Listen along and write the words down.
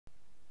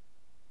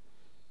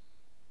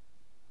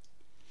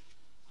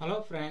Hello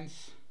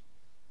friends,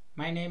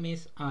 my name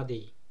is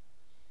Adi.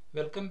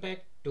 Welcome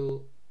back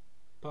to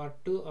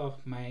part 2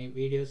 of my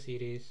video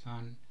series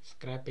on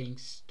scraping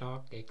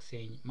stock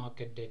exchange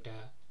market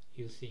data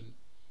using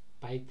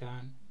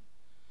Python,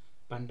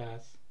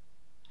 Pandas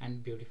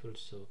and Beautiful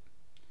Soup.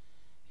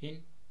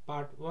 In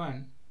part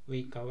 1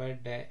 we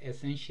covered the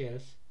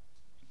essentials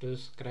to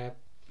scrap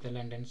the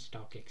London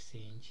Stock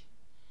Exchange.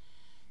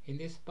 In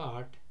this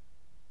part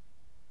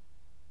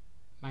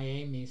my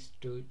aim is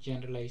to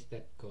generalize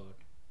that code.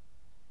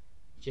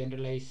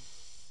 Generalization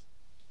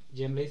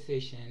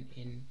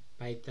in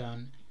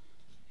Python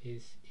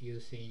is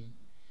using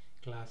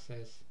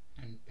classes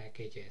and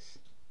packages.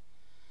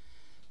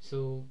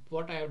 So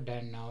what I have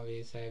done now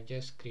is I have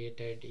just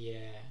created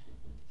a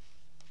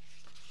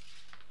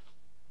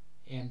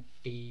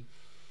empty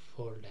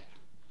folder,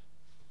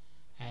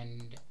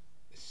 and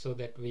so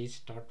that we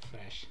start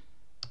fresh.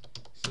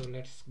 So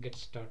let's get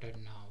started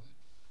now.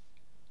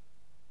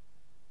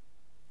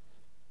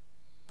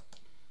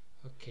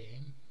 Okay,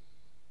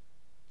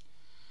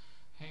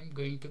 I'm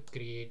going to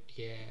create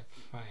a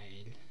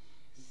file.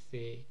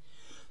 Say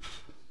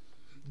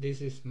this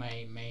is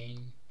my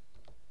main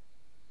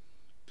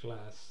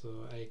class,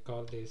 so I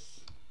call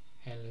this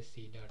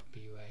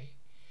lsc.py.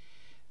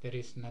 There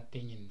is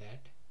nothing in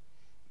that.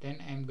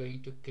 Then I'm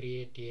going to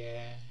create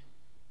a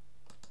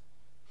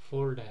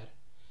folder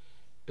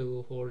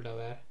to hold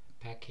our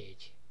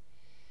package.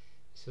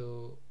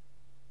 So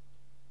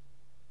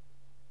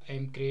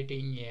I'm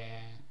creating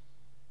a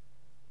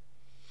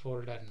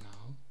folder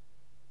now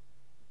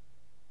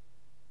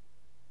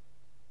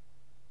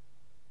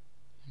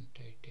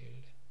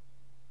entitled,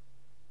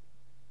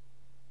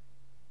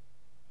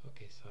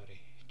 okay,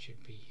 sorry, it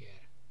should be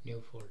here,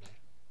 new folder.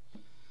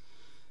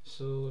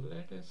 So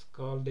let us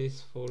call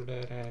this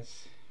folder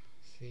as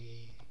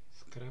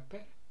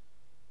scrapper,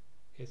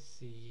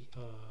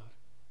 SCR.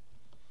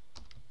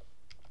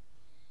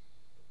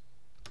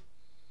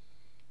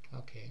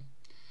 Okay,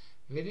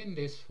 within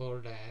this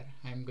folder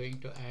I'm going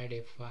to add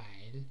a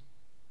file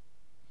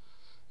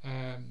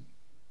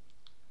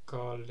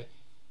called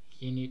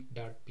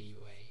init.py.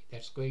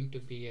 That's going to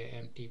be an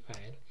empty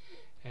file.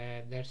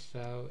 That's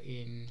how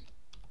in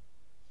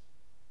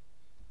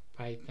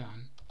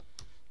Python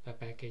the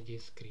package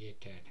is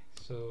created.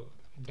 So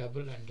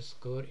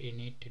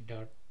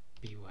 _init.py.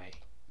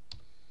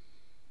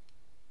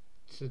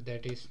 So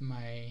that is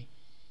my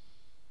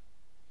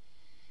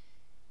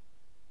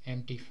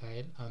empty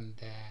file on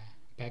the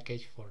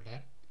package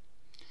folder,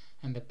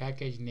 and the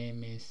package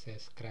name is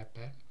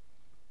scrapper,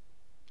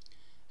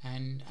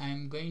 and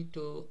I'm going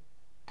to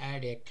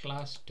add a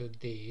class to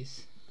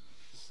this.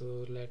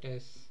 So let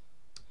us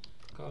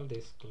call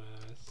this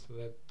class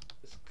web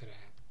scrapper.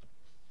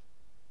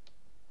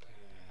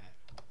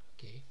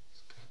 Okay,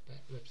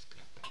 scrapper, web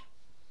scrapper,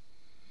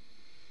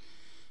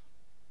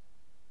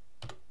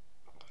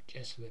 or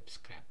just web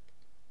scrap.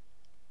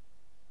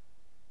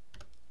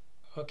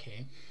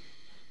 Okay,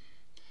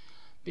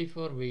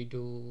 before we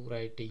do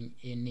writing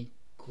any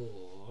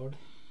code,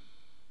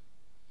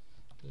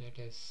 let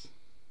us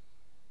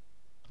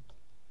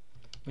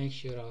make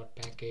sure our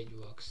package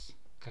works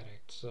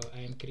correct. So I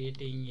am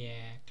creating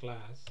a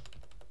class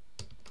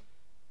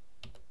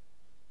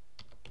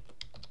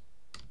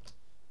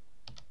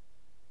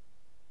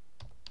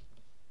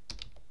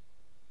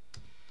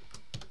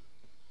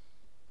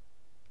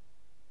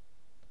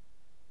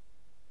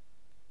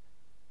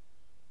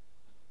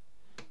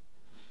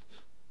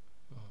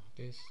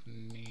this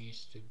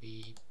needs to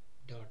be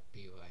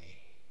 .py.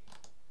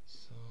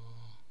 So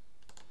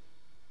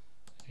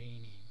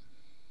rename.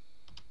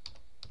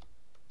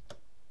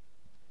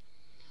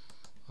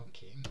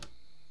 Okay,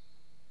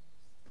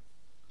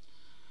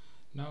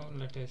 now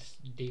let us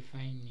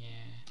define a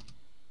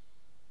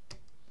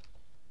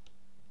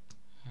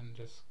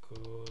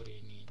underscore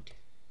init.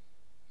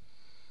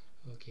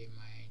 Okay,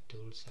 my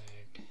tools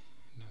had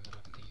number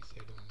of things. I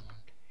don't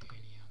want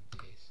any of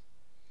this.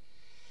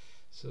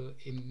 So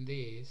in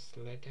this,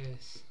 let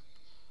us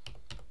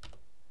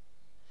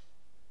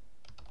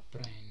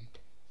print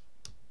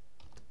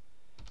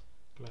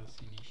class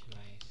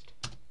initialized.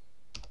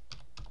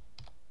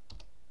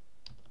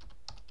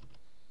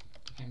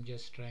 I'm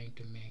just trying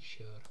to make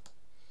sure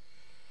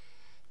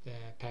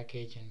the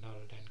package and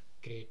all done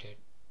created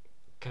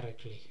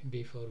correctly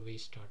before we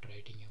start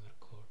writing our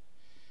code.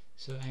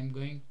 So I'm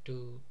going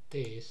to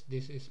this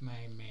is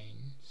my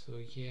main. So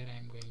here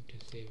I'm going to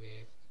say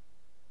web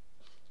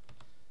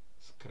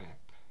scrap.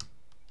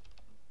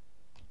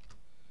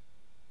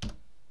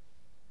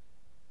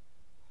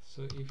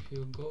 So if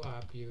you go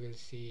up, you will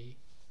see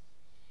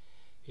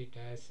it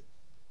has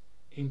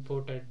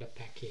imported the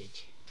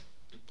package.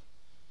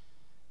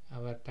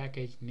 Our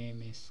package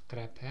name is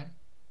scrapper,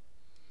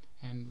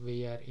 and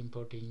we are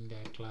importing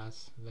the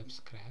class web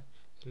scrap.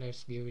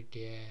 Let's give it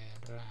a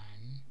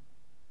run.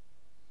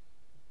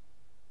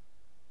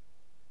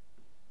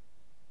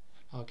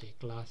 Okay,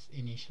 class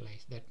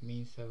initialized. That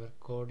means our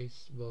code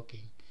is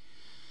working.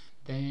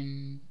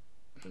 Then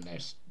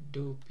let's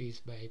do piece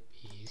by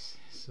piece.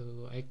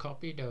 So I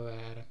copied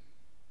our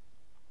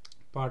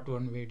part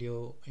 1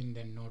 video in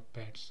the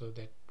notepad so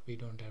that we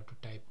don't have to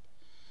type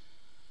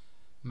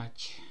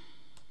much.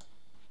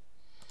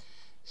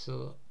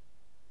 So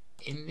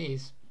in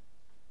this,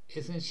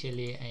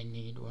 essentially I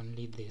need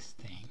only this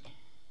thing.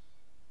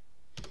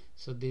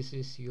 So this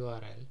is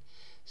URL.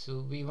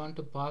 So we want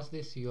to pass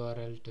this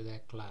URL to the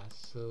class.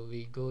 So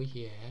we go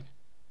here.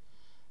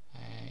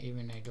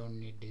 Even I don't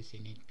need this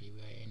init py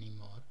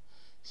anymore.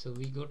 So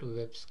we go to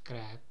web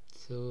scrap.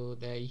 So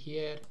the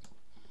here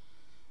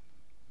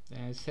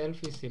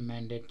self is a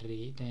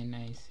mandatory. Then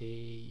I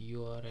say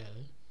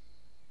URL.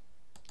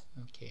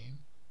 Okay.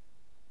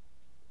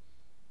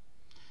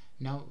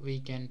 Now we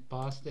can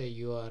pass the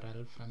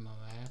URL from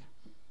our.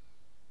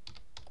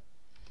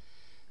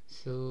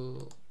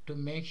 So to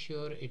make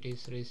sure it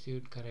is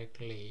received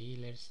correctly,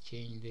 let's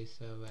change this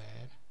our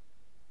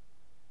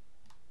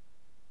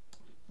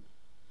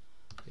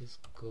this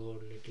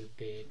code little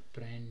bit.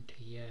 Print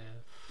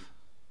f.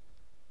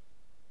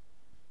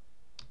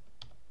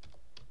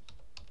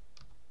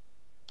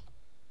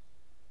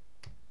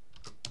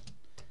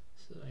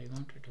 So I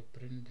wanted to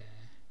print the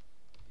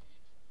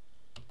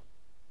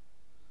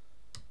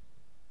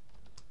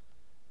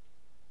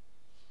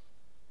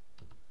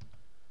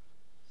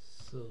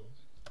so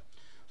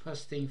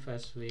first thing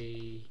first,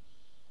 we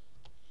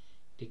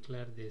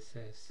declare this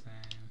as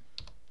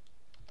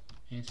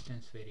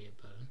instance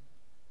variable.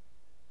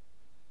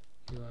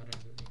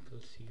 URL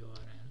equals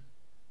URL.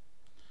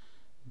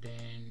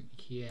 Then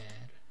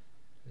here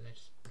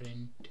let's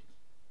print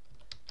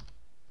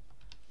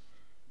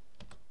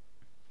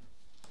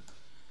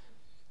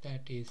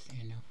that is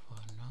enough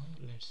for now.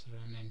 Let's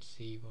run and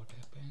see what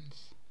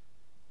happens.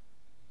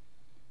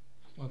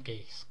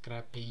 Okay,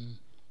 scrapping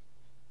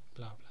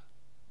blah blah,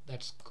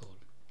 that's cool.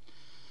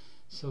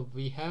 So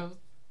we have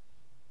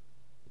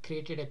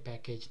created a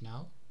package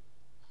now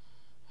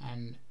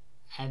and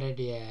added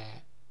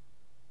a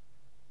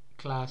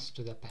class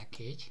to the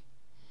package,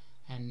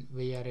 and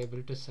we are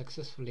able to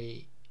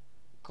successfully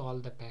call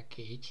the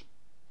package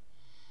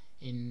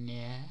in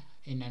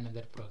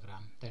another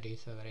program, that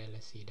is our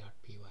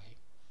lsc.py.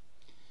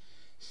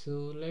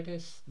 So let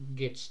us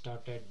get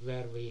started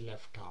where we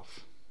left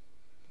off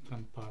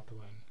from part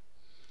 1.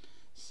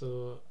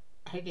 So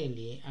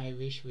ideally I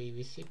wish we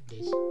visit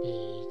this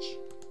page.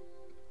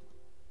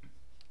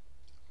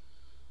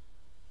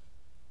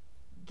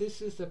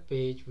 This is the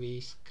page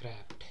we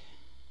scrapped.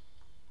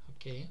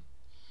 Okay.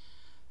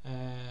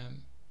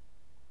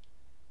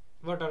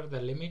 What are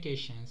the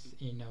limitations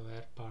in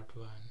our part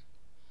 1?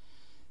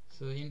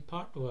 So in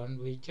part 1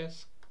 we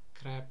just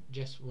scrapped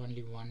just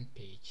only one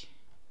page,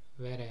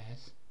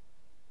 whereas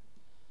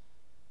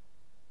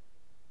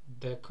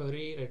the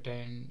query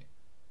returned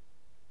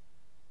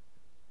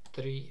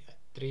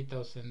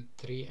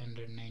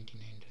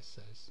 3,399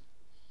 results,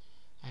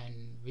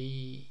 and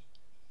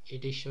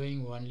it is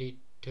showing only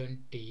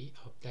 20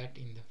 of that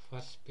in the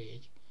first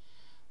page.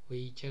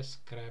 We just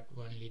scrapped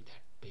only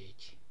that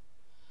page.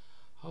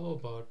 How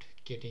about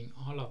getting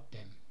all of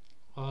them,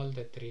 all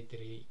the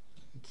 3.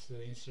 So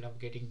instead of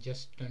getting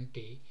just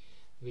 20,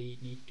 we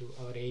need to,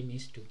 our aim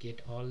is to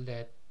get all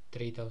that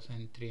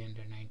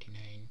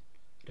 3,399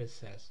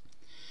 results.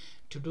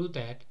 To do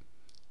that,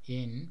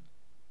 we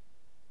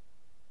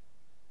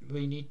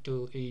need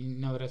to,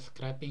 in our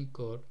scrapping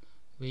code,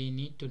 we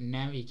need to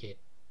navigate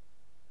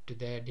to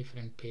the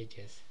different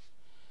pages.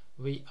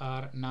 We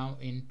are now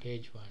in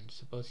page 1.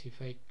 Suppose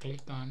if I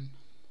click on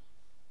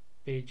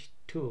page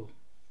 2,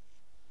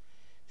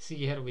 see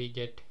here we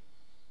get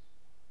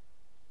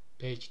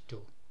page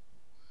 2,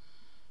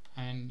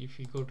 and if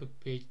you go to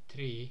page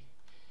 3,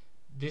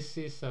 this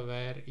is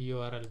our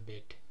URL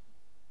bit.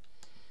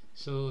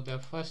 So the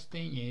first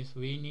thing is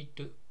we need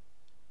to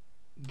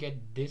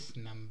get this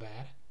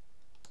number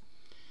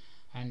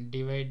and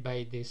divide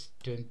by this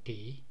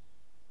 20,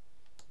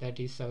 that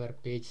is our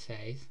page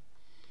size,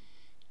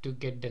 to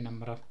get the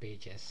number of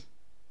pages.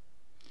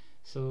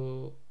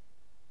 So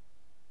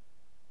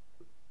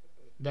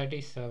that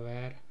is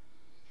our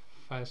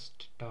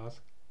first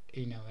task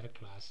in our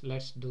class.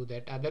 Let's do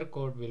that. Other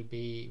code will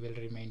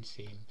remain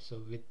same,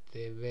 so with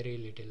a very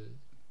little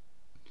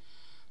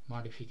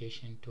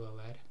modification to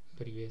our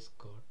previous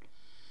code.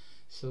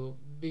 So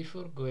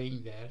before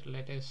going there,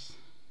 let us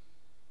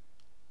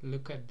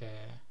look at the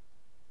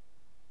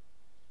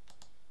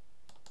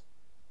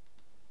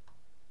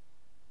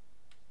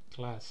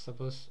class.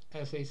 Suppose,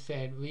 as I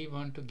said, we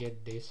want to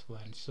get this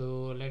one,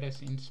 so let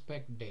us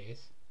inspect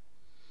this.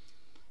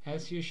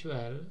 As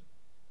usual,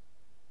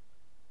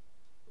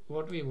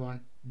 what we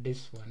want,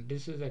 this one,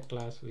 this is a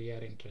class we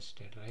are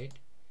interested, right?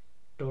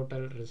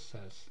 Total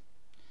results.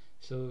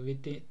 So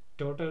with the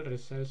total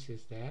results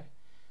is there,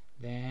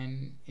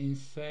 then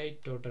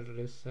inside total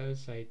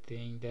results I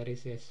think there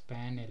is a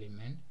span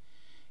element.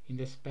 In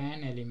the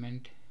span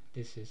element,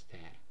 this is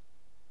there.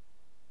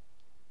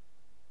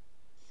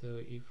 So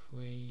if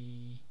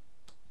we,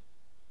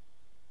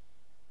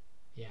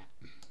 yeah,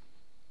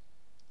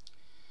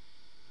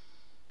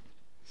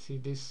 see,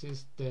 this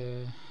is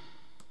the,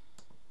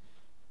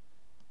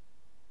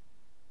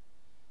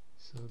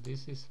 So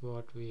this is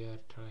what we are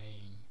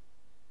trying.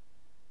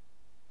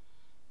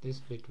 This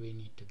bit we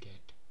need to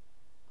get.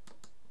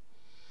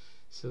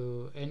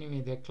 So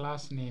anyway, the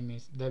class name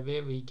is, the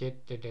way we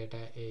get the data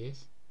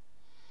is,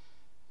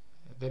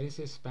 there is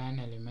a span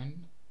element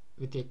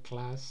with a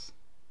class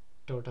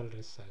total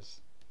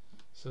results.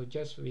 So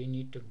just we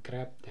need to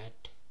grab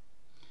that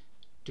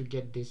to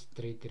get this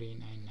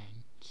 3399.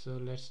 So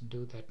let's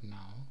do that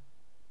now.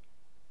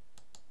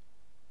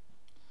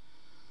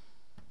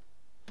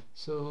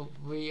 So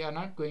we are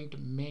not going to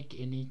make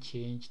any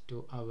change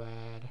to our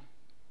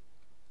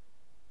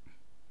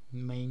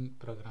main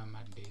program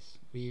at this.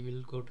 We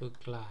will go to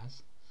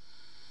class.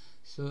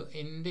 So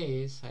in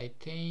this, I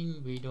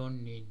think we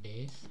don't need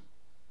this.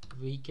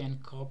 We can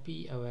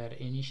copy our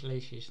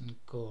initialization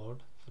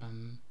code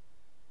from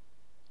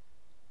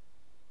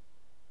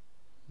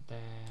the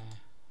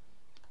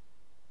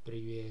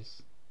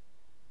previous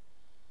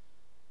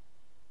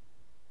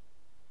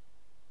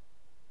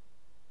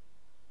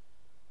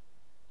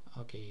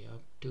okay,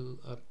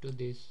 up to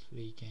this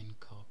we can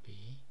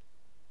copy.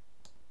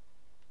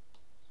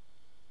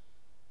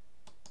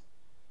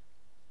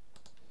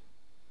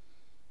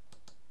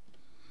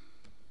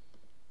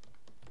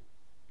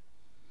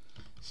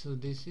 So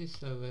this is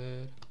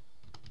our,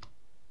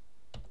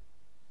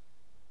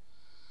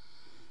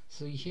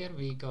 so here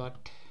we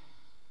got,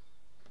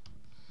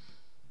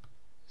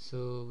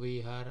 so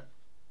we are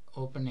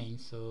opening,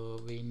 so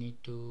we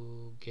need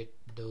to get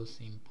those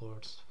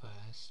imports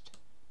first.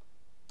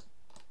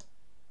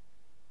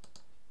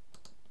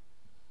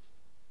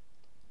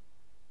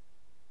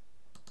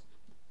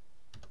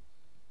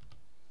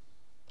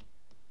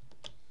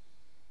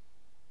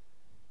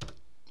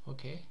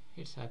 Okay,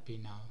 it's happy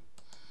now.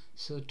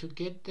 So to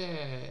get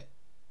the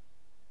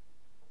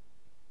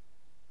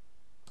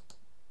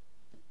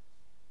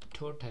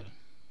total,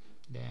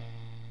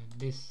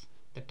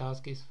 the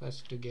task is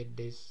first to get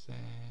this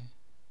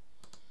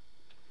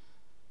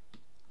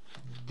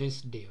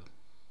this div,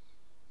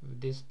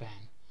 this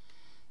span.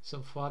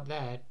 So for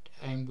that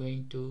I'm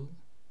going to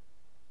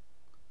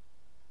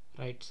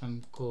write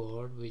some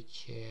code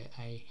which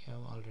I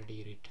have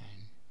already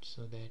written,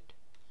 so that,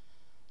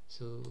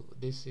 so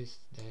this is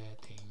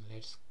the thing.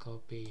 Let's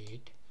copy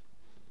it.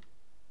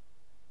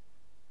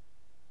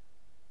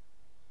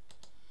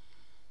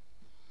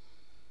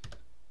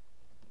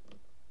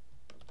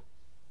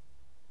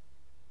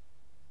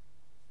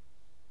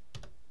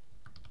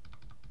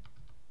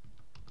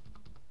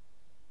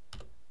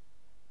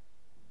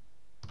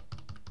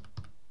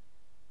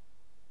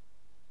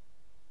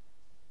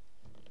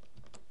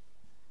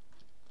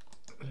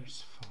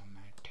 Let's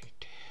format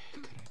it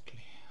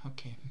correctly.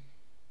 Okay.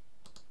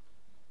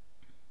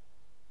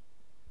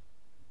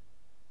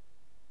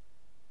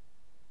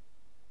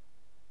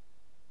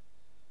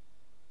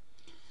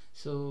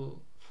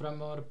 So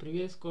from our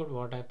previous code,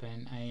 what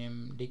happened, I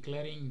am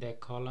declaring the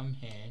column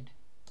head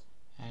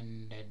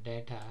and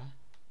data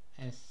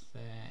as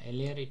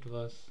earlier it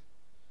was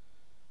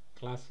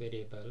class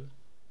variable.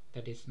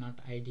 That is not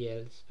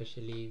ideal,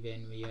 especially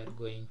when we are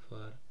going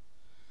for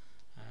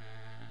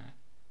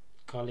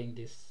calling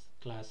this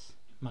class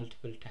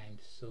multiple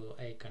times. So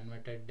I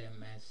converted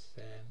them as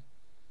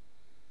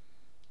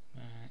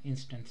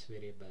instance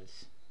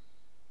variables.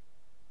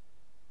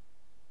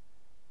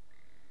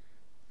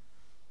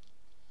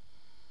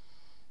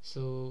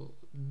 So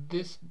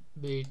this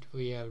bit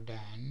we have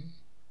done.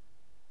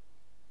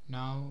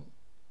 Now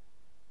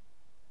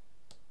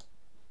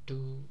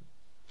to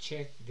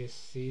check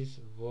this is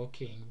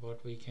working,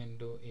 what we can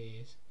do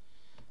is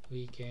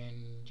we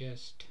can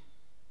just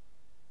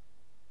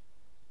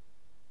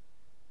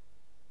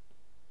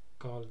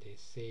call this,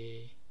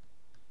 say,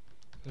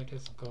 let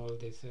us call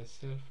this as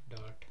self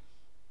dot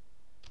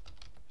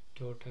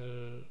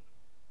total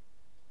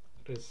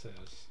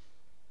results.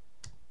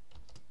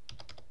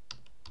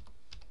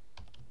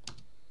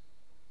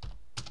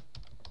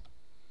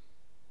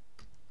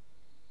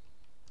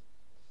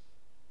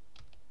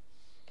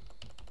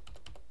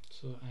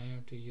 So I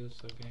have to use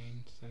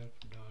again self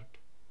dot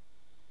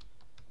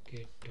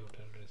get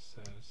total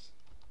results,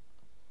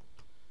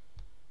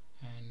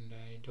 and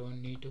I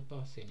don't need to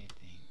pass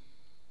anything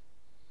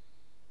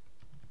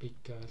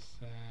because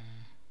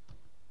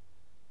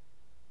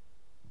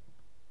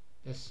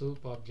the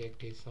soup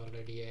object is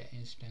already an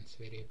instance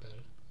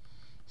variable.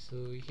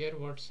 So here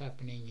what's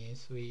happening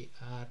is we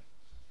are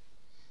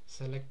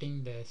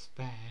selecting the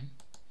span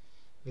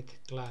with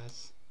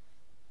class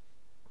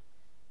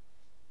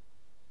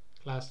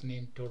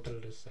name total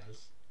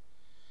results,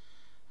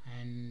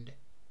 and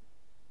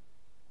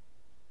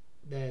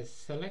the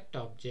select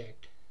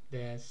object,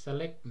 the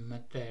select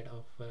method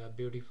of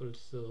beautiful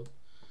soup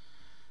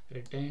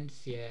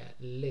returns a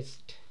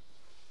list.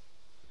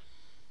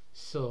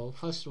 So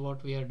first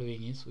what we are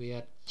doing is we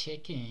are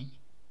checking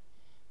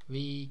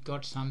we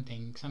got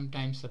something.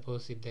 Sometimes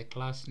suppose if the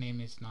class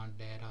name is not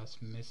there or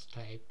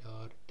mistyped,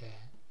 or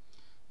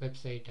the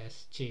website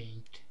has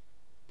changed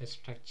the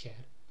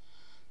structure,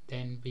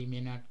 then we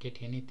may not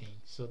get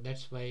anything. So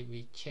that's why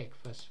we check.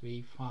 First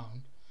we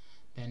found,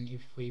 then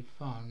if we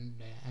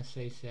found, as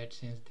I said,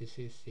 since this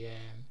is a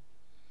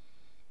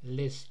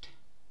list,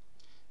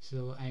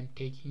 so I'm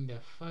taking the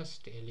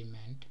first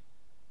element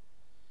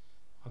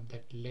of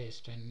that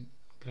list and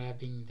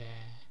grabbing the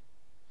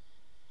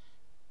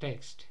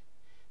text,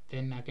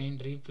 then again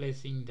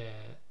replacing the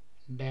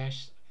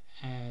dash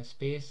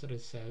space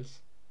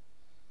results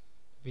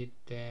with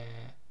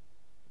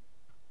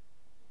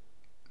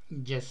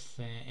just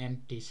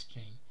empty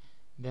string.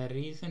 The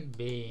reason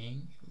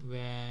being,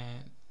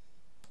 where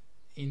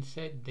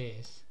inside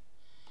this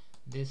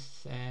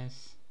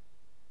as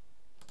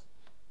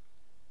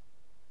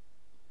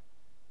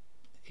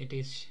it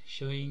is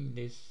showing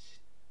this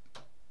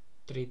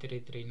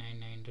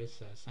 33399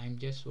 results, I'm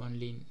just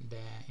only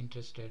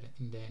interested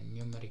in the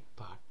numeric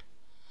part,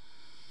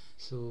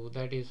 so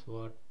that is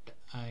what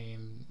I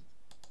am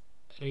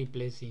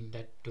replacing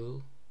that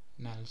to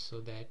null,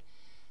 so that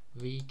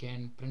we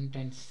can print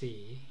and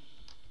see.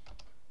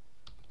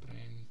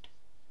 Print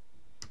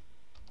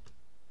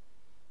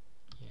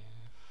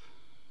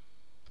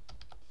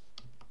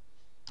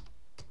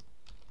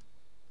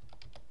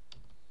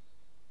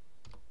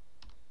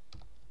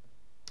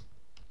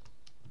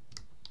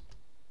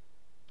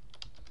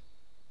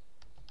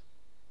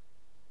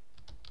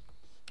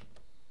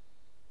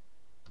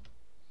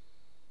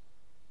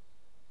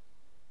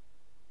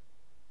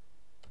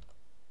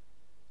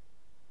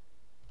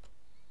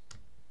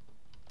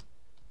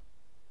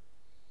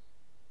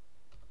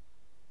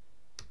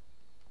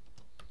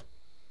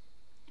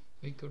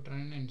we could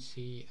run and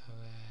see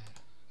our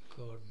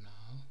code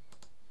now.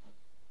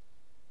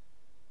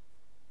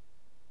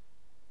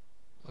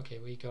 Okay,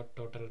 we got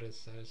total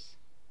results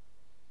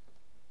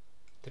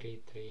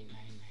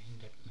 3399,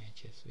 that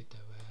matches with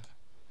our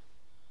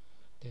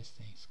this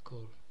thing's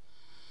cool.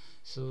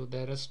 So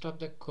the rest of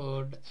the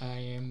code I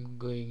am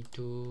going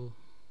to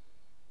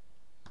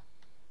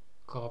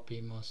copy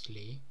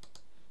mostly,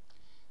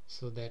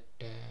 so that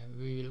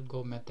we will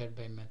go method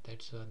by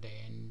method, so at the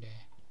end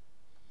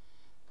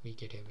we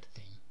get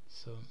everything.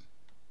 So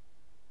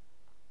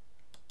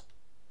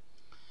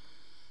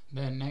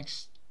the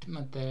next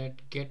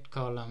method, get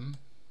column,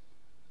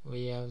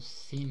 we have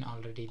seen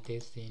already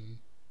this in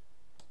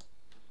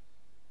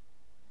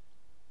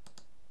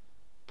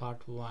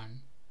part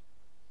 1,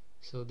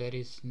 so there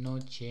is no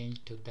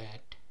change to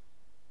that.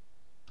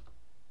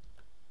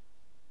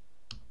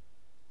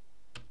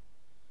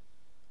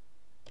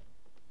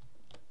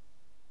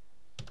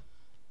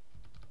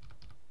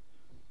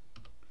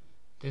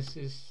 This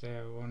is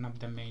one of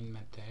the main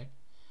method,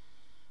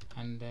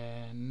 and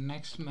the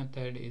next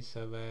method is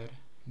our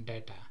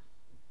data.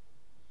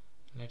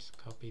 Let's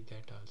copy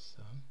that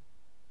also.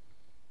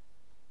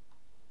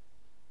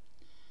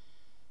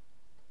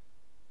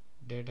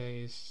 Data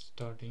is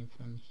starting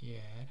from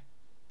here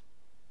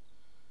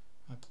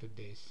up to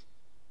this.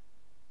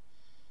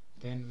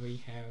 Then we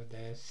have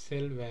the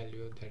cell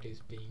value that is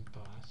being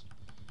passed,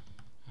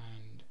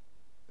 and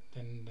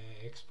then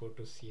the export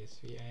to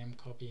CSV. I am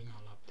copying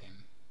all of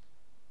them.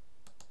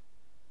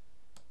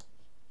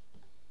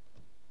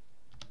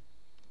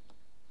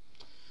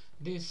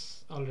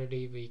 This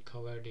already we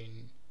covered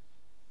in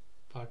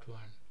part 1.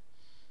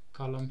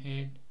 Column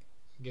head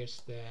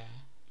gets the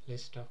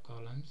list of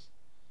columns,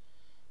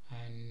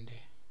 and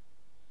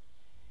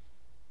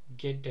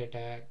get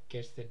data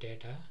gets the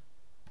data,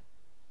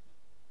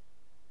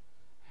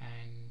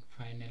 and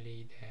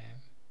finally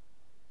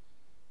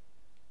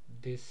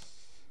this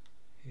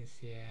is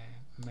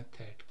a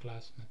method,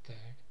 class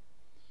method.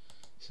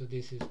 So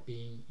this is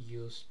being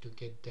used to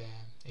get the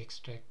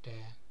extract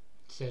the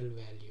cell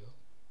value,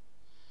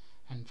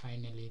 and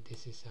finally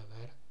this is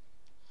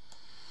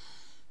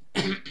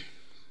our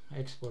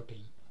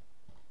exporting.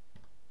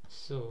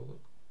 So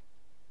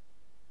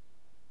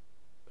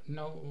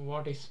now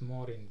what is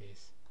more in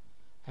this?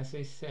 As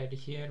I said,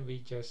 here we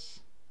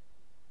just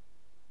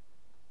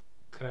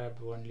grab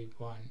only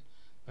one,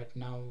 but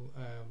now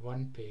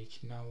one page.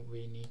 Now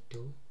we need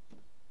to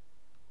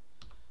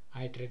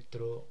iterate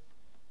through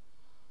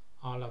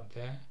all of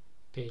the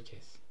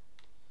pages.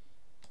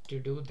 To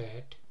do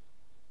that,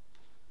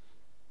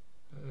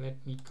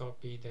 let me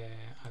copy the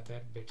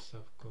other bits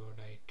of code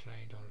I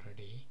tried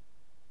already.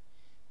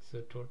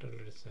 So total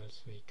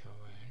results we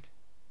covered.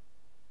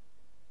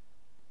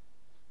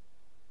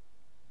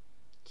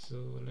 So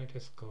let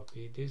us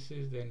copy. This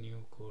is the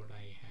new code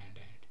I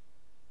added.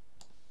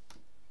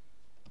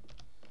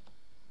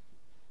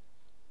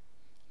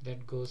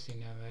 That goes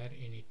in our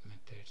init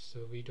method.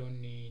 So we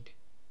don't need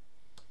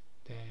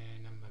the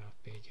number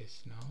of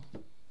pages now.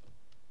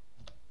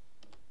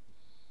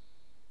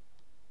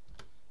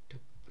 To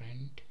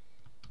print,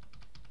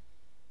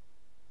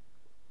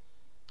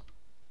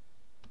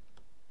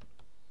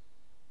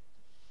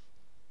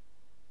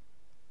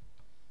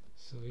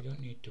 so we don't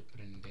need to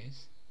print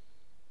this.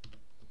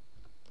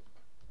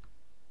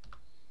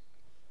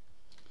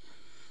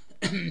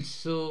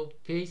 So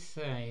page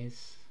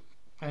size,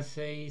 as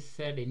I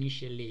said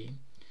initially,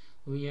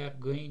 we are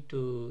going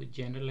to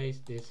generalize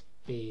this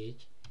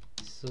page.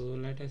 So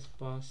let us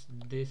pass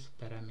this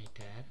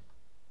parameter,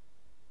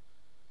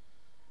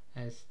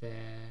 as the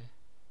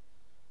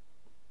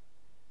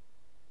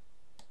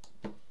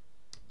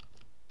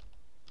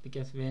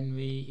because when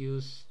we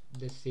use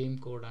the same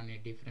code on a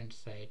different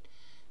site,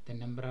 the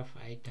number of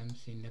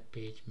items in the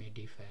page may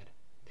differ.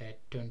 That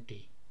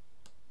 20,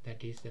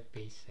 that is the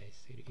page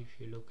size. If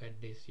you look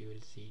at this, you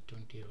will see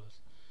 20 rows.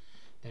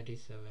 That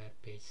is our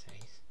page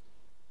size.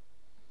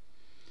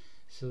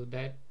 So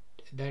that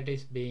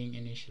is being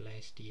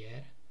initialized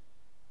here.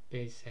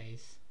 Page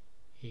size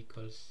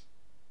equals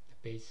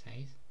the page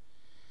size.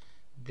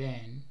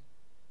 Then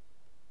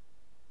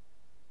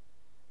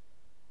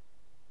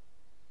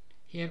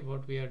here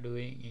what we are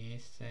doing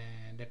is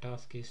the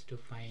task is to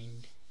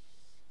find,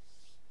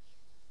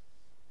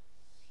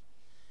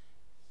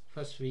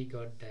 first we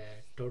got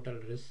the total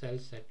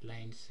results at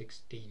line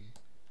 16.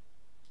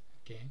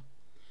 Okay,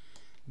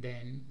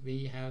 then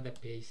we have the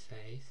page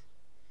size.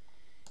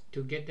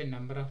 To get the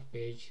number of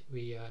page,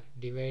 we are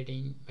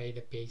dividing by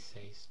the page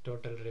size.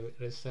 Total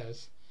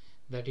results,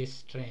 that is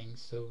string,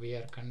 so we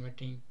are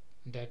converting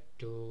that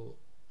to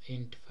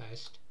int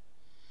first,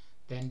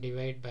 then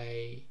divide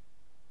by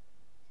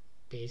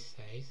page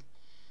size,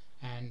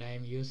 and I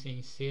am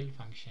using ceil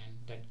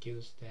function that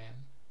gives the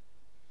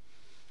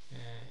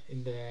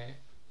in the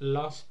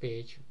last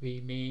page we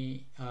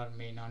may or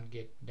may not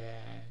get the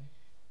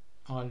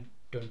all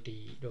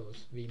 20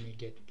 rows, we may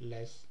get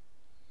less,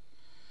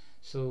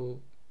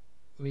 so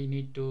we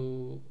need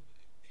to,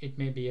 it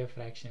may be a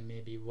fraction,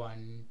 maybe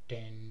 1,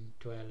 10,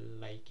 12,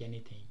 like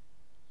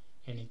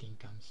anything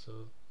comes.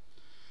 So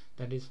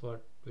that is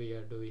what we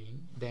are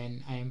doing.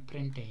 Then I am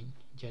printing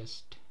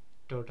just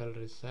total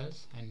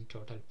results and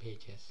total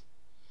pages.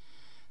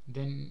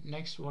 Then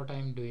next what I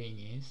am doing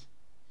is,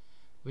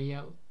 we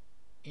have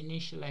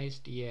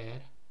initialized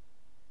here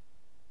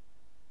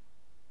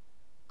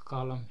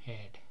column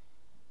head.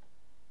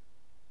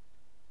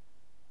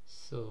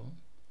 So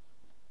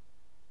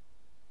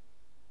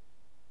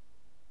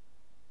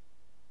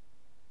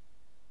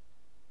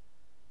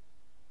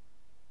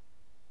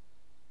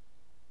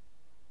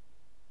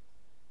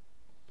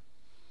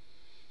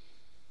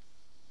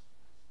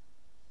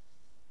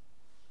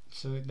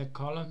the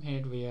column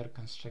head we are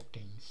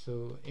constructing.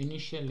 So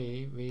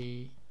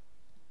initially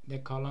the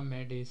column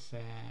head is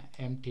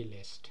empty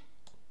list.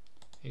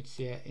 It's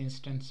a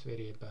instance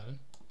variable.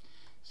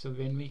 So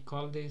when we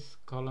call this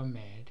column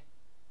head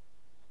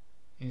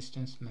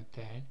instance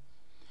method,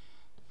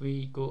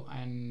 we go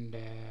and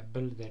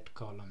build that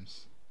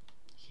columns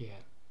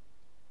here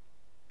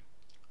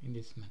in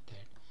this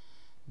method.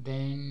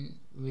 Then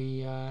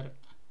we are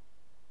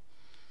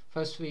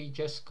first we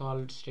just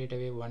called straight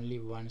away only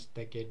once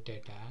the get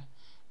data.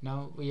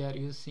 Now we are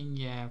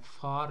using a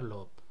for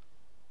loop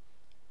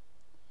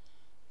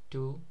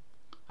to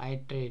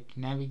iterate,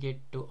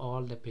 navigate to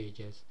all the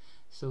pages.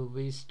 So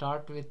we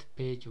start with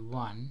page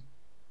 1,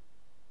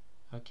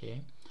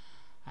 okay,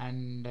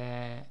 and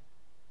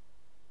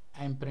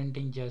I'm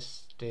printing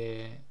just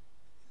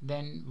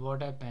then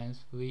what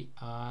happens, we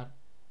are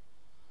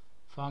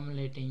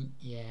formulating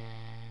a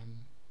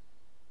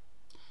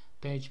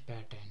page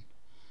pattern.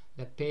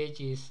 The page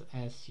is,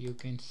 as you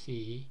can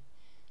see,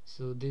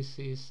 so this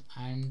is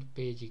and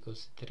page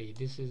equals 3,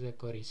 this is a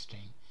query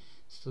string,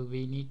 so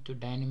we need to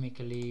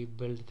dynamically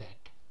build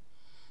that.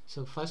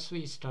 So first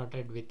we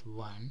started with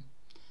 1,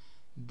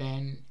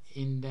 then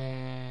in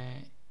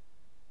the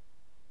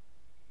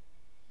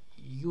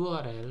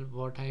URL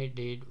what I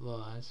did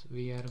was,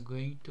 we are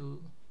going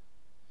to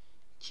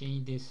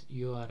change this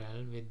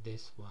URL with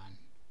this one.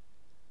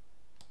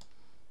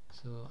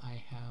 So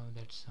I have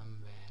that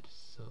somewhere,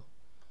 so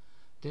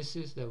this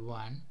is the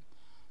one,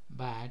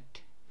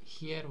 but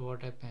here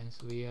what happens,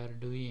 we are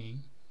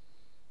doing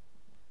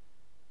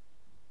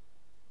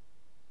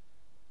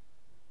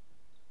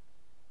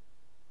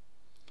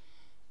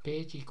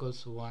page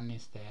equals 1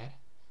 is there,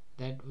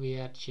 that we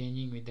are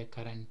changing with the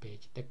current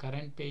page. The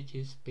current page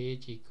is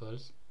page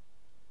equals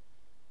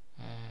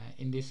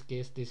in this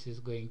case this is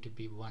going to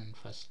be 1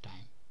 first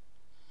time.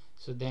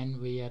 So then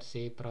we are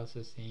say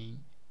processing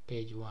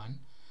page 1,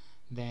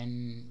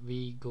 then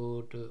we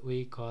go to,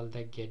 we call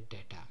the get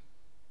data.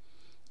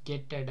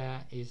 Get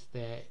data is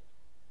the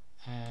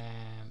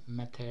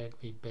method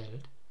we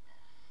build,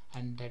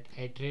 and that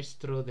iterates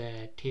through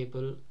the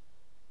table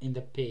in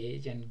the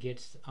page and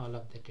gets all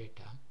of the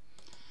data.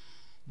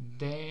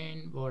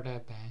 Then what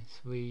happens,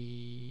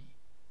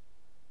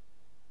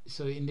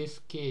 so in this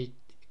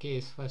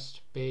case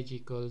first page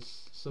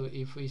equals, so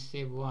if we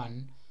say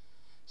 1,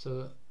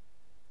 so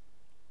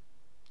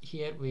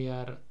here we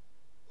are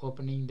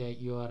opening the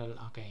URL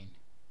again,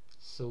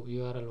 so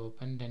URL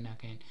open, then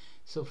again,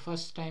 so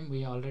first time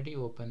we already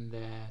opened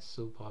the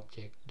soup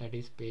object, that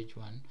is page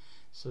 1.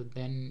 So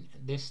then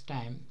this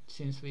time,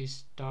 since we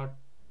start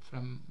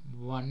from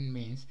 1,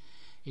 means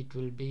it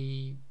will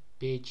be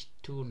page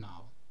 2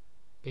 now,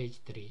 page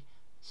 3.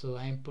 So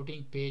I am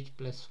putting page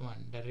plus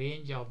 1. The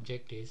range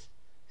object is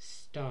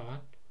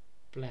start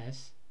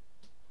plus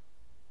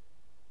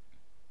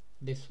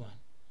this one,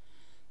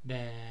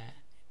 the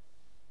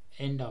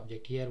end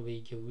object. Here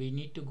we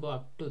need to go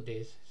up to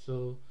this.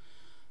 So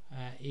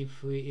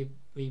if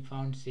we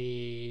found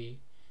say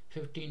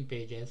 15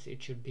 pages,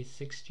 it should be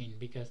 16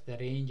 because the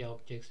range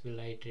objects will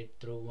iterate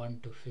through 1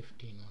 to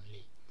 15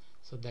 only.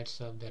 So that's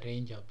how the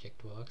range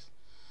object works.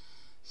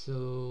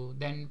 So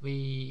then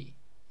we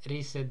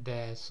reset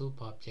the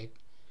soup object,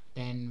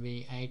 then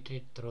we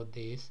iterate through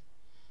this,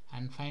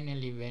 and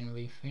finally when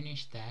we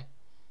finish that,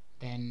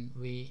 then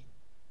we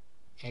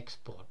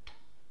export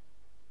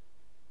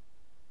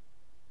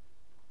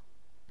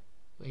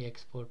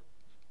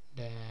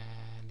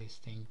this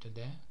thing to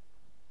the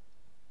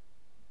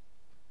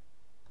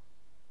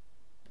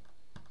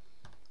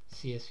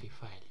CSV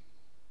file.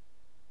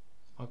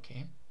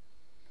 Okay,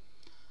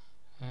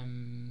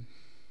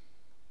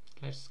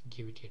 let's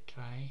give it a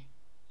try.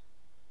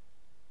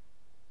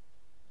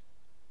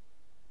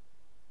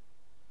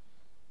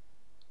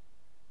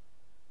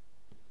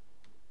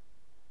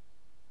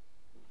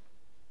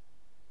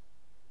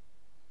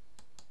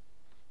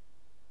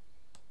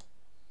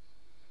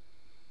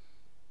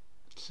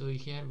 So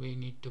here we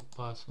need to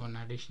pass one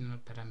additional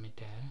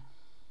parameter.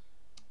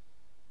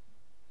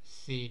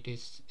 See, it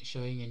is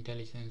showing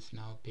intelligence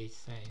now, page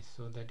size,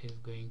 so that is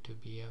going to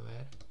be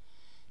our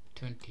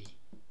 20.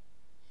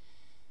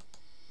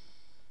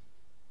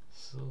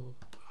 So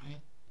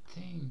I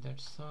think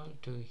that's all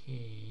to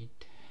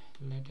it.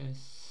 Let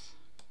us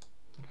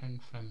run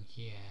from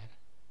here.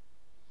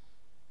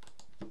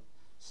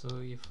 So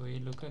if we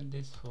look at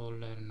this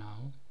folder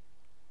now,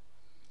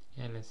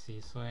 yeah, let's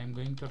see. So I'm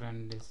going to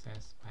run this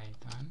as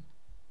Python.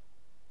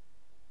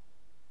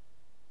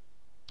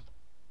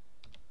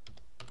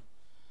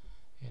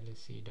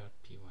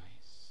 lsc.py.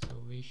 So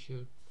we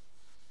should,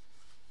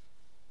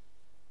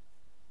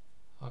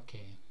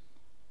 okay,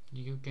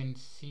 you can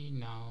see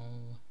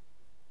now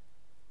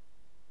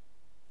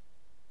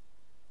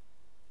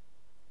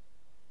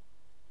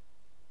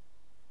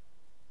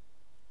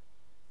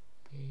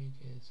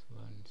pages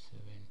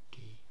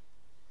 170.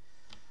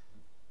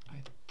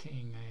 I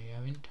think I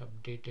haven't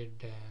updated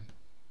the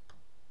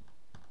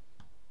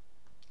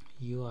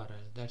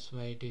URL, that's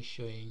why it is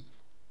showing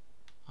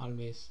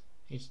always,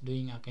 it's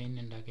doing again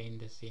and again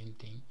the same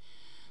thing.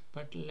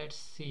 But let's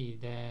see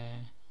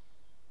the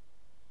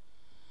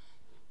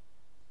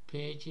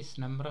pages,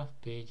 number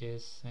of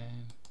pages,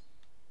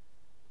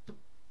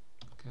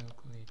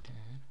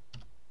 calculator,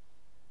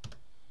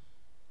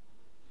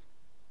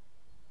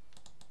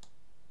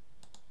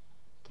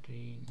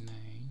 three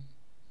 9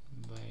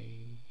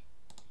 by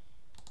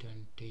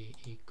 20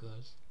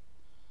 equals,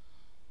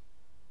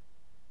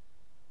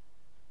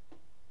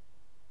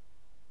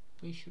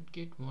 we should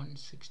get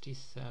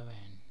 167.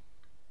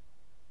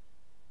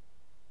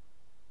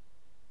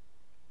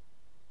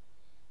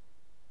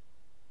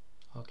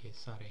 Okay,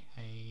 sorry,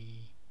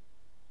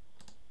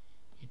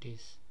 it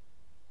is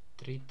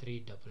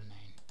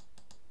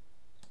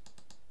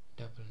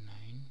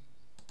 3399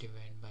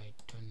 divided by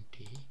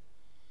 20.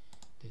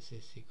 This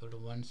is equal to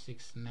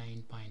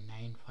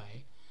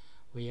 169.95.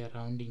 We are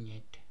rounding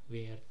it,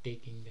 we are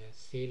taking the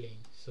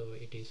ceiling, so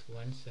it is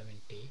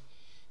 170.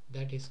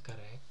 That is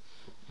correct.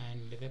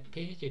 And the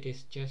page, it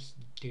is just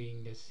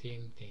doing the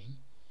same thing.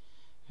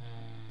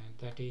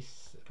 That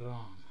is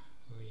wrong,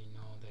 we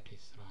know that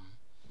is wrong.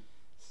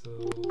 So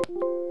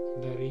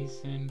the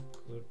reason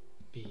could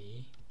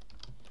be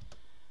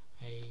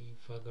I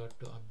forgot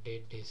to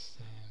update this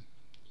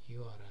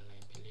URL, I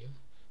believe.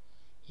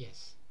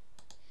 Yes.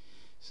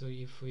 So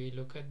if we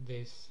look at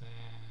this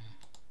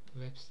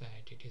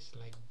website, it is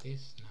like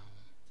this now.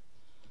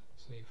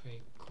 So if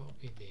I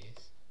copy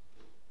this,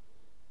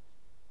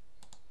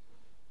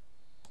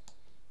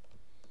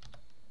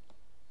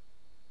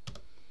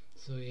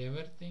 so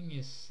everything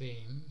is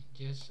same,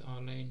 just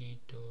all I need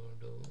to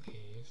do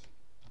is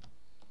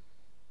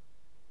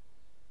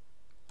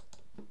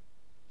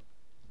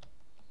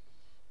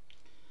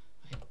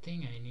I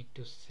think I need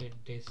to set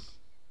this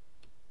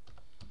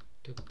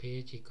to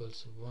page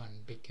equals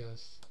 1,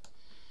 because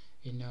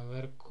in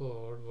our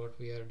code what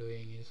we are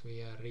doing is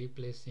we are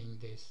replacing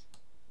this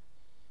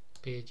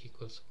page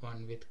equals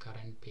 1 with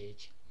current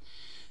page.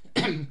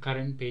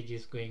 Current page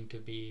is going to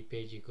be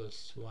page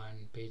equals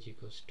 1, page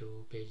equals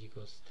 2, page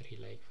equals 3,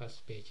 like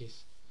first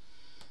pages.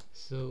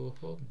 So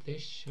hope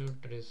this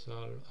should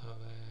resolve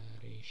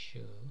our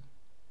issue.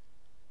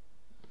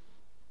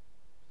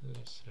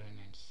 Let's run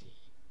and see.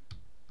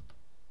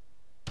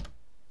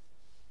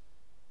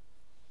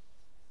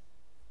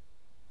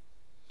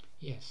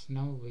 Yes,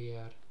 now we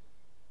are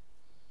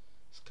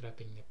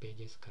scrapping the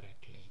pages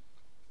correctly.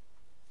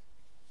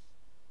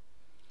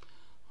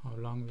 How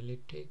long will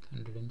it take?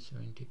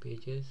 170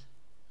 pages,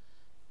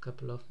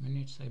 couple of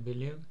minutes I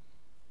believe.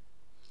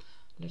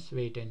 Let's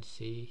wait and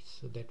see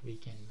so that we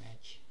can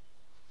match.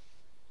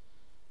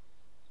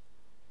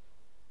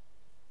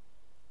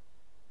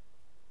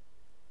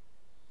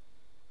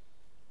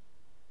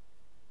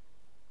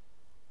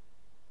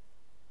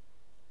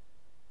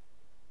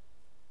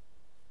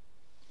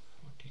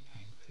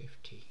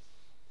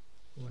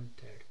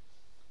 One-third.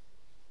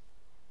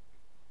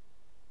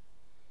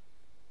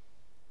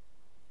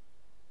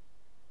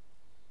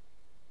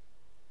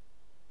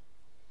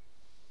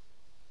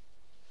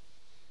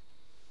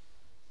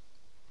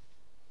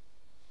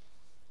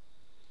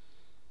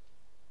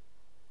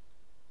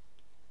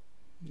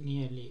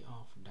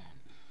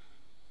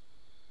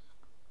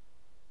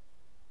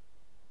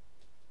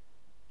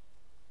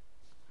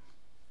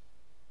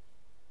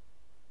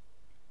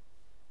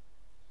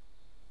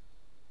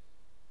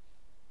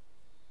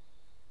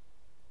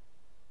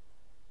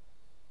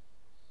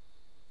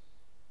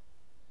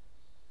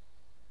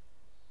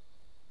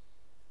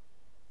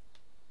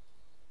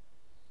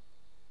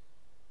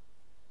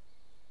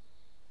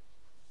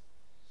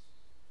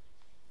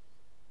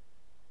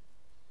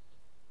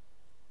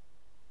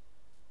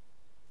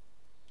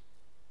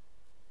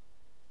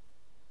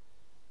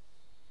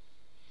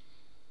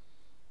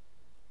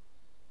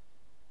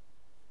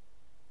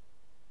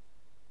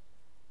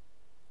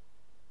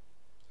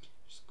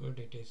 Good,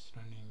 it is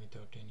running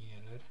without any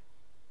error.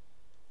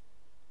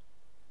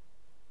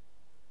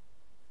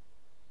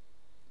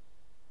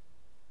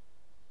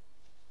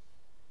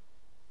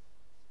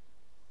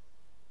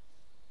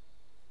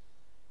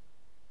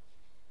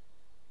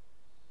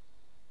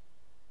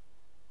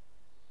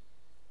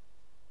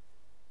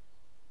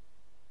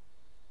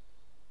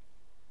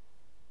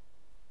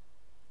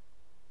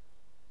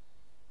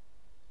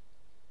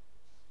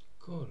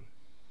 Cool,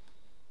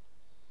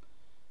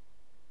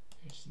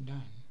 it's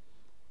done.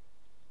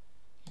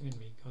 Even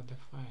we got the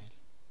file.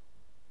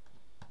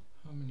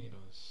 How many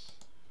rows?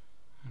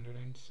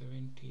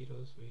 170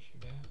 rows we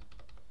should have.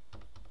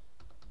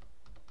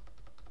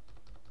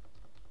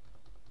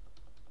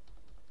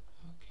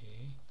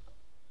 Okay,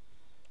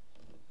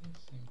 this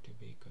seems to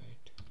be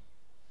quite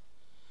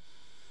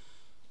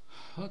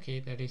okay.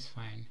 That is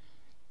fine.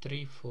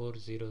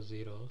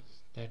 3400,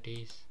 that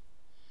is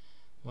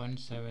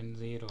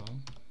 170,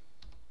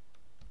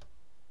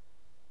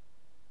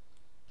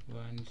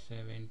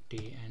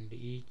 170, and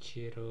each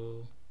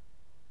row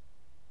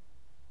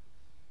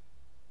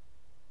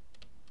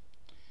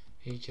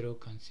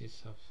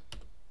consists of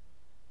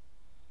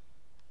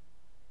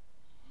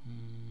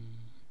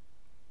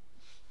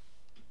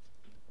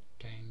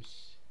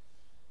times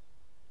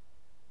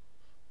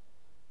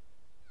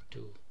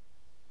 2,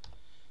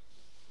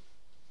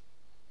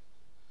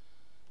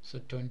 so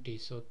 20,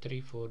 so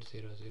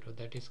 3400,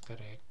 that is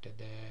correct.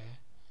 The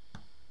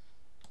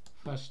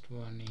first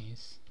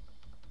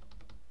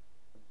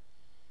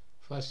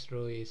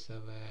row is our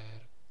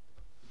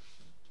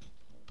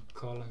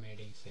column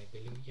headings, I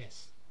believe.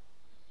 Yes.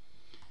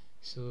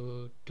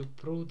 So to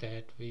prove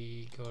that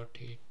we got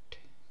it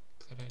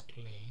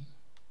correctly,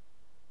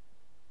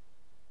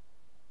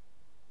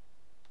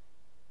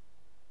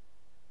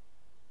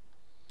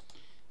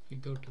 we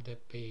go to the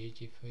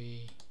page. If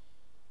we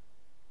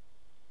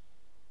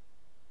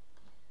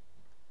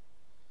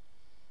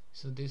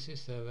so this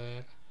is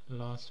our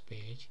last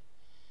page,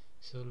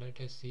 so let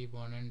us see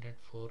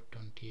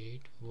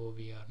 104.28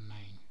 OVR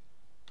 9.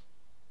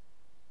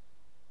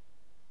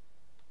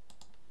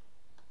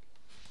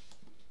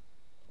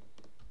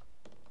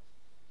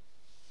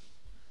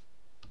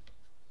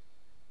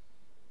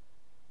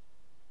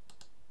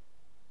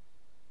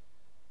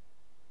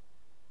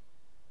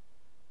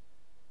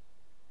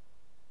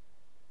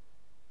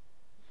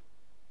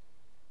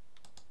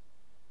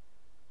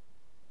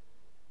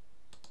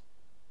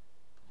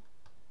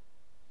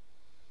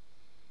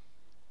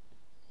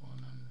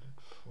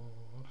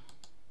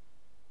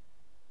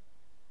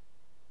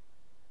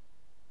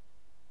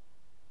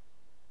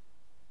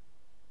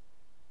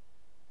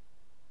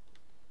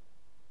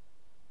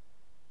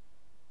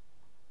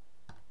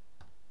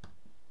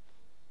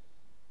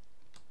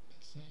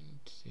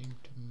 Doesn't seem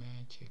to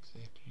match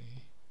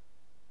exactly.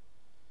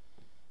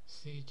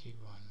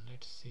 CG1,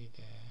 let's see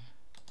the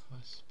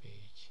first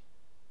page.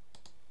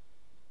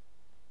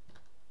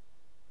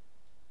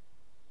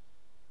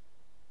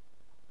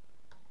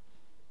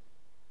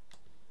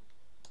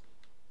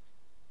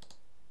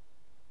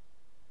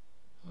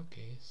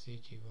 Okay,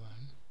 CG1,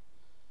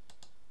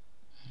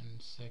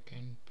 and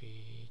second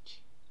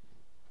page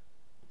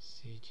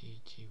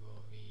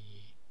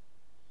CGGOVE.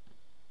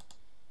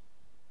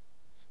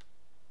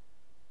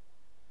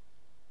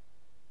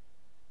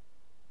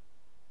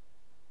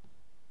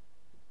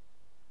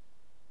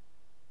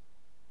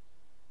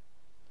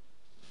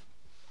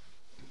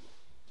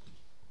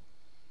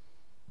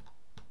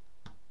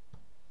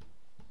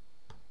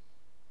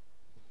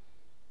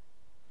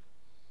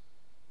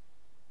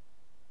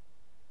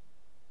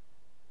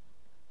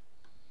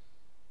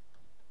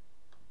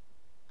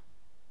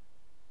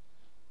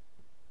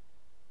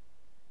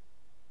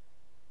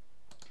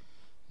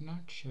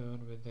 Not sure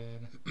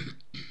whether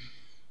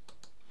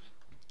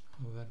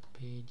our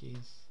page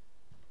is,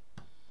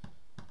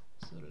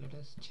 so let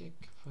us check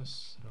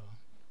first row.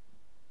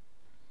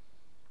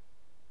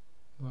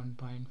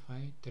 1.5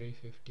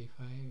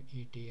 355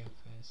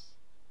 ETFS.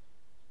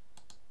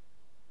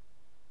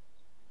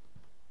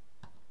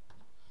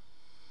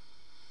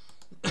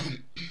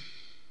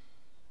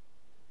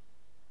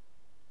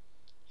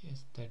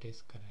 Yes, that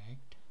is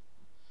correct.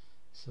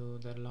 So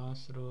the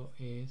last row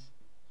is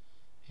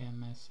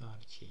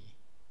MSRG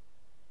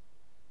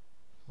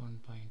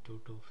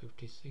 1.22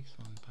 56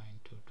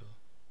 1.22,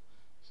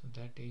 so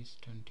that is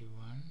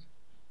 21.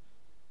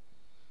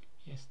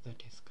 Yes,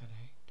 that is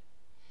correct.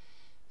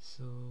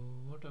 So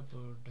what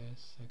about the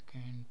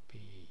second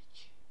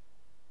page?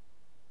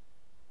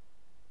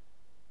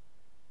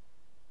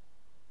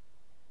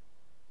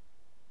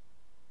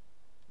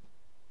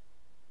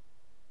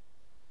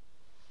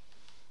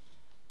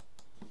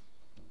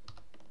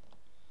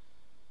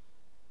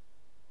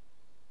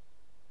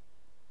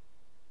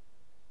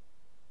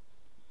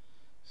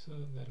 So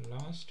the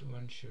last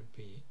one should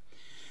be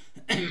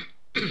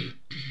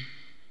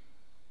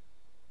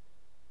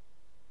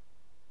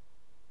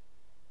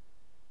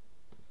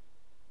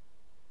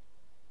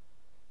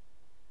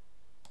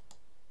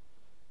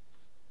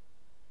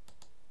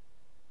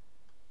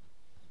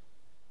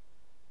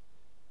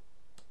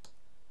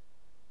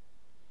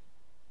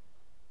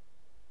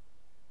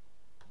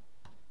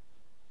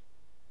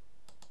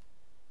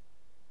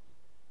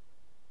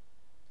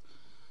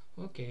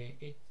Okay,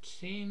 it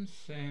seems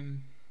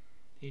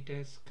it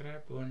has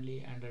scrapped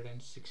only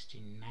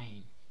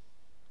 169.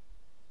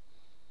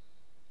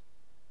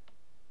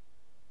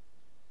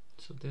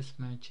 So this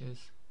matches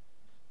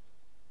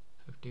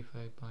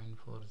 55.40.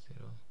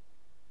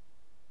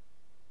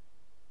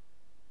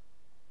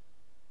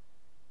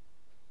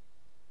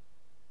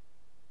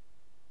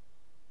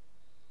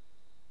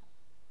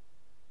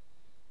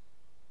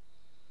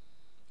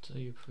 So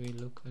if we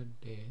look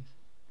at this,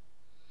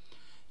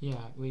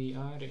 yeah, we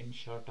are in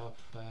short of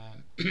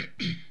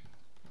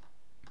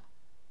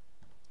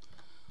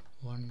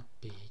one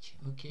page.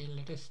 Okay,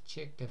 let us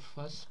check the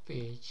first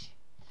page.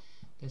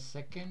 The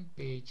second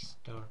page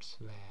starts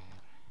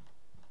where?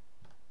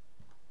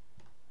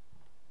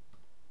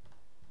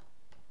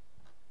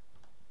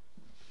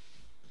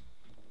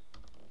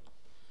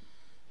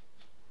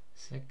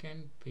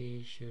 Second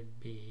page should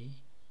be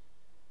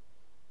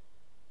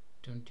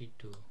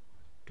 22,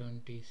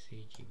 20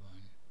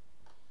 CG1.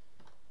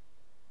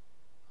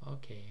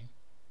 Okay,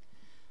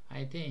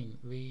 I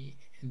think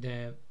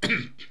the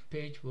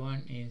page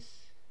 1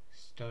 is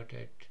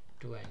started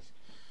twice.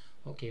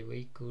 Okay,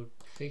 we could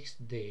fix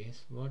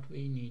this. What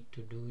we need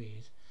to do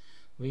is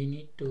we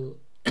need to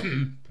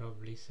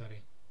probably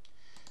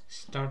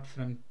start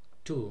from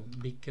 2,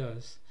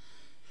 because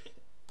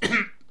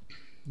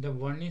the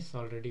 1 is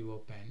already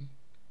open.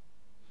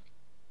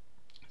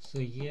 So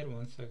here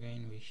once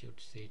again we should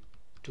say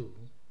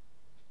 2,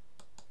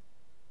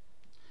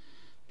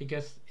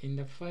 because in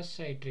the first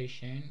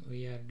iteration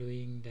we are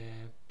doing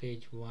the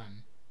page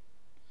 1,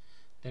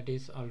 that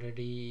is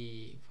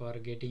already for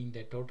getting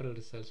the total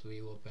results we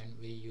open,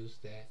 we use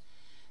the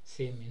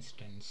same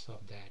instance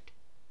of that.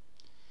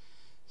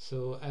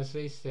 So as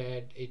I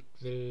said, it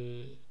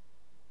will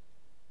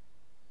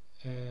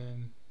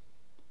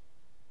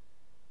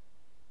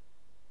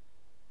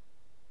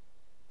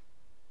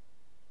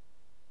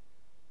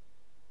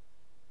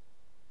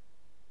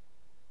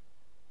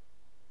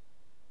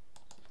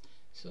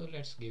so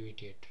let's give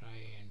it a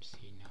try and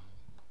see now.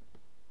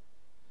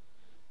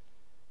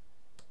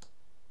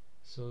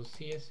 So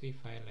CSV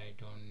file I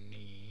don't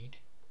need.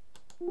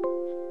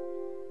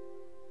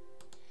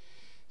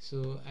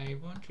 So I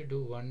want to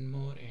do one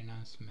more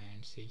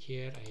enhancement. See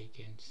here I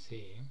can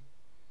say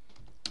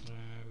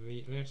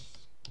let's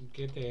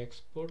get the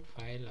export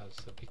file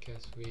also,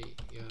 because we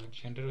are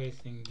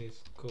generalizing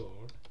this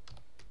code.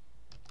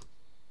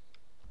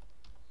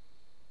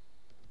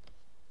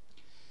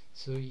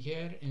 So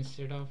here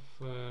instead of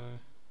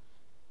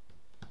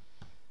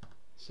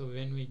so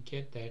when we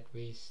get that,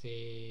 we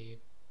say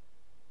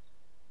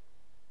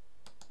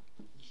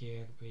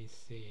here we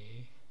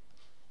say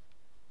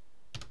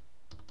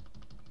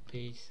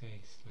page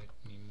size. Let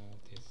me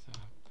move this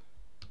up.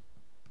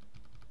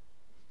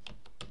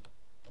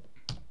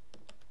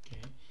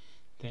 Okay,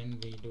 then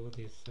we do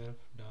this self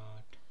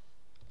dot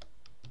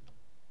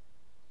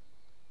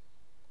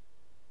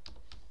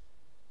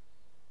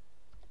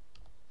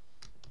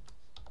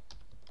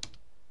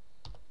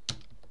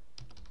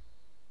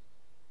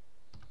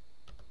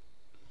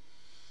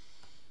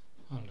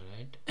all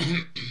right.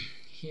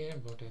 Here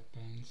what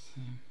happens,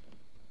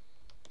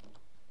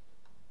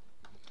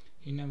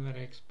 in our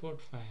export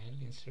file,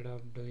 instead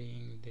of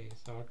doing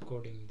this hard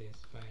coding this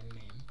file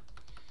name,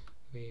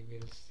 we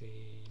will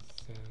say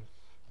self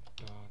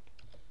dot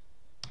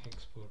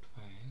export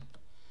file,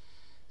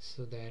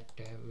 so that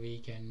we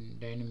can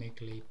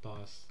dynamically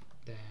pass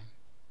the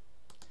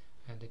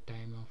at the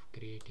time of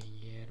creating.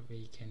 Here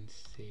we can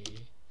say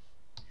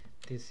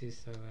this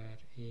is our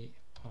erdf.csv.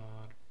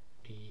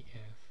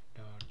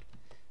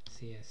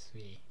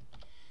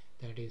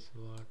 that is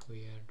what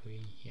we are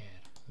doing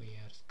here. We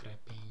are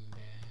scrapping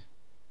the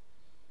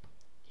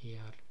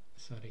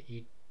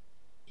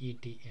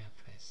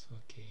ETFS.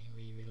 Okay,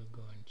 we will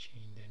go and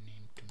change the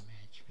name to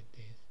match with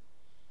this.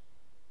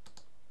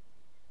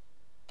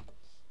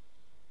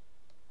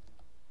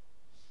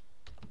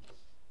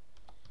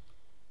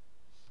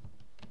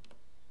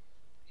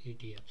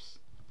 ETFs.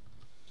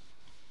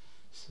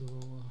 So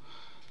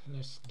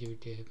let's give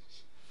it a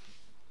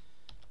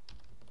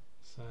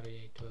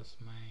it was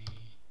my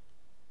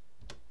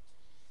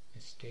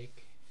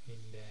mistake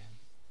in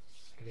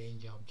the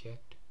range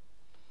object.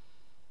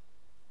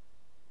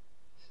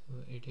 So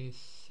it is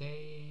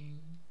saying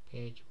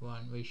page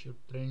 1. We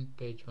should print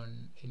page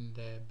 1 in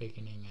the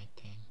beginning, I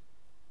think.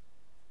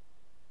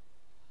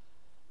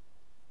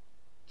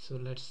 So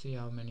let's see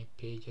how many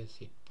pages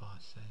it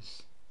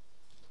passes,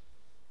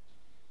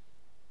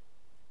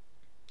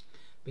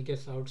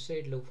 because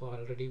outside loop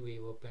already we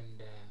opened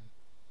the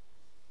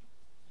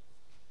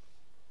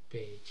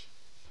page.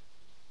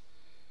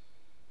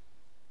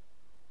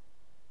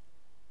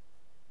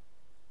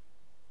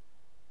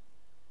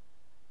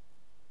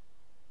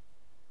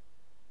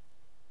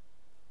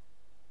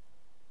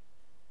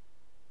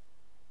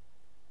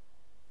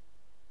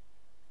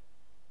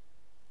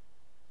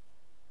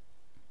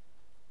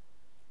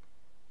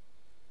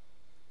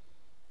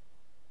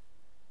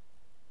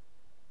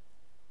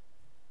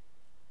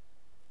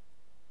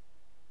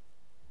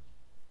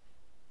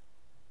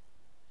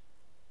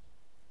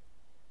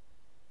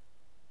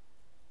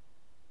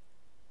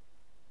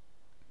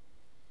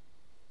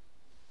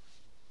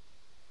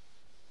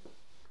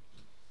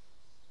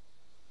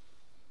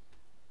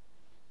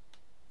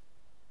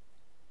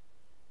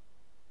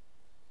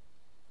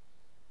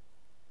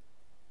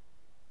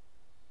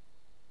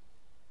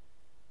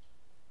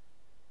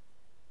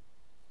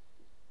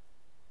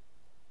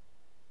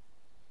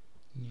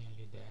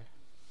 there.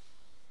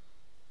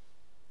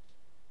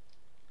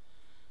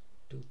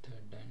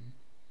 2/3 done.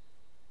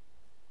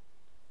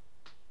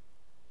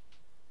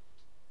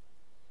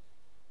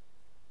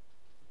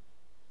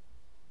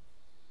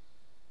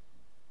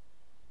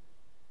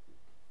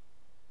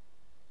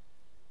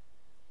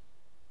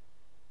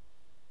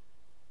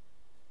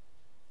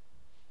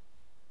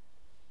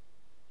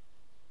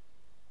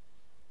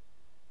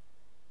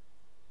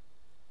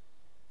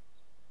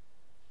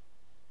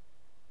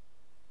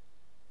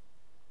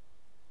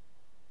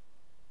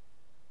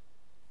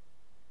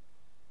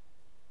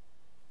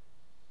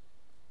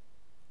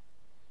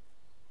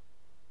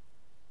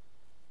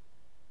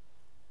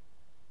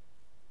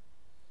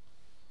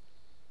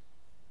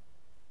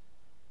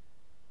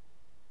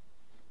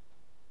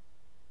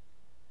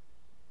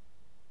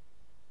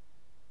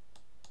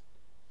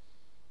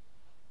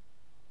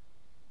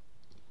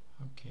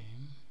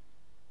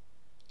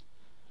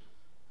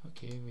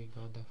 Okay, we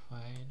got the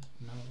file.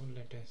 Now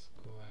let us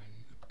go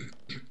and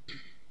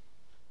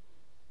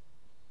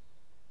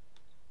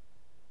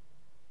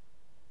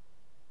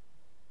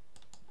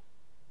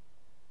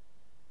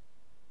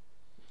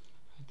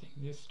I think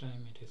this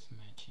time it is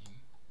matching.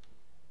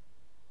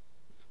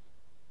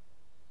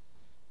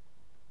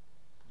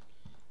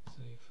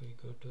 So if we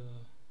go to,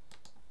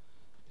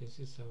 this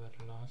is our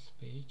last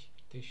page,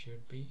 this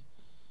should be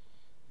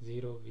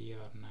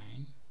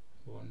 0VR9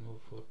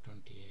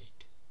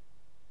 10428.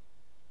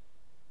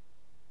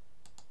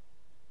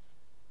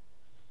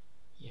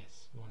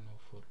 Yes,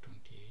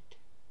 10428.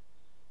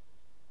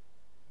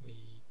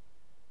 We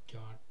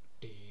got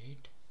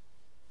it.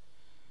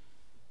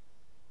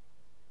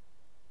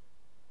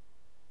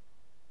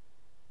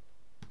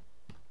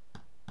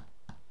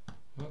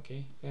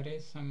 Okay, there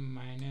is some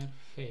minor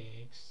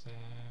fix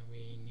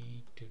we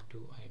need to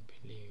do, I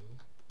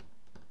believe.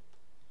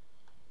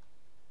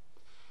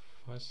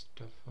 First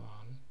of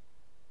all,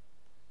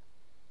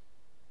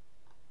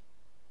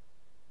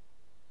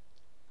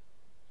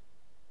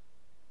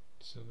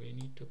 so we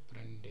need to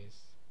print this.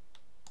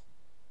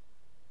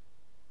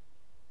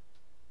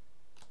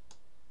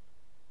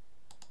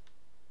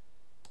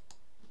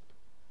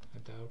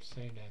 At the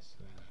outside as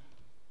well.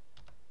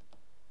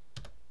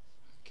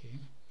 Okay,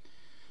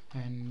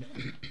 and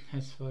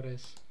as far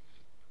as,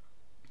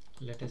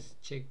 let us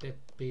check the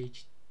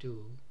page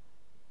 2.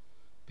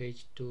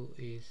 Page 2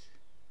 is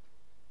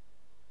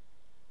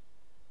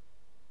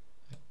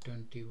at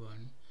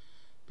 21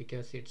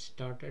 because it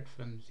started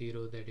from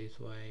 0, that is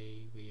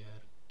why we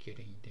are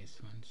getting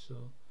this one. So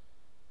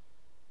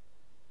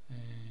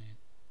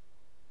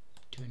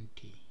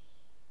 20,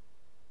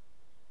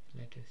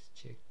 let us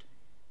check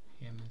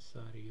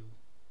MSRU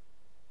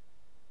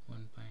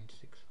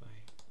 1.65.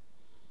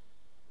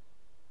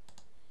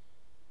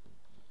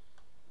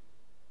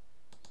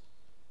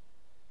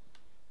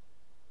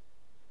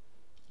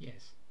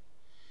 Yes,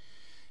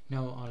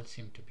 now all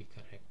seem to be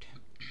correct.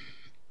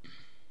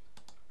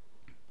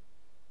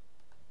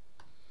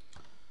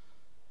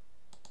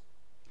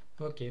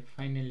 Okay,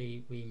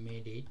 finally we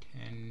made it,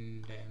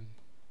 and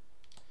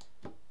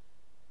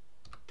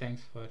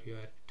thanks for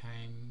your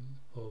time.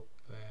 Hope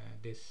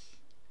this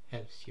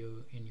helps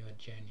you in your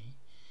journey.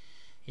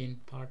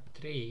 In part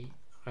 3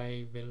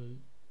 I will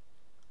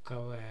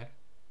cover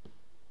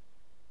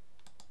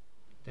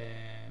the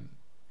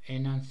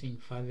enhancing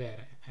further.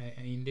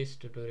 In this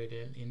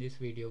tutorial, in this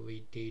video,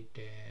 we did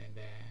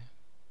the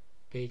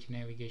page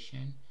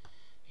navigation.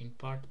 In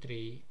part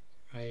 3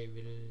 I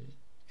will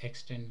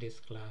extend this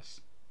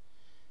class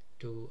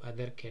to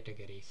other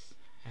categories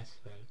as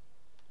well.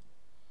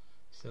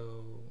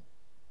 So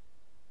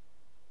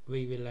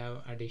we will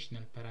have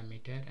additional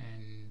parameter,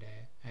 and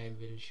I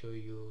will show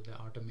you the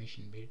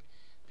automation bit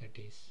that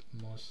is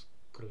most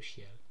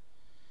crucial.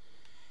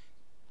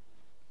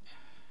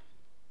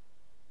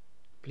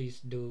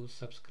 Please do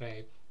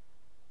subscribe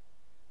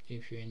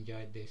if you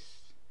enjoyed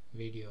this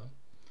video,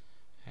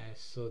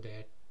 so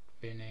that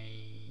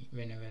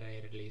whenever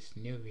I release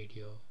new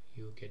video,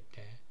 you get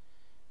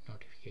the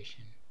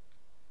notification.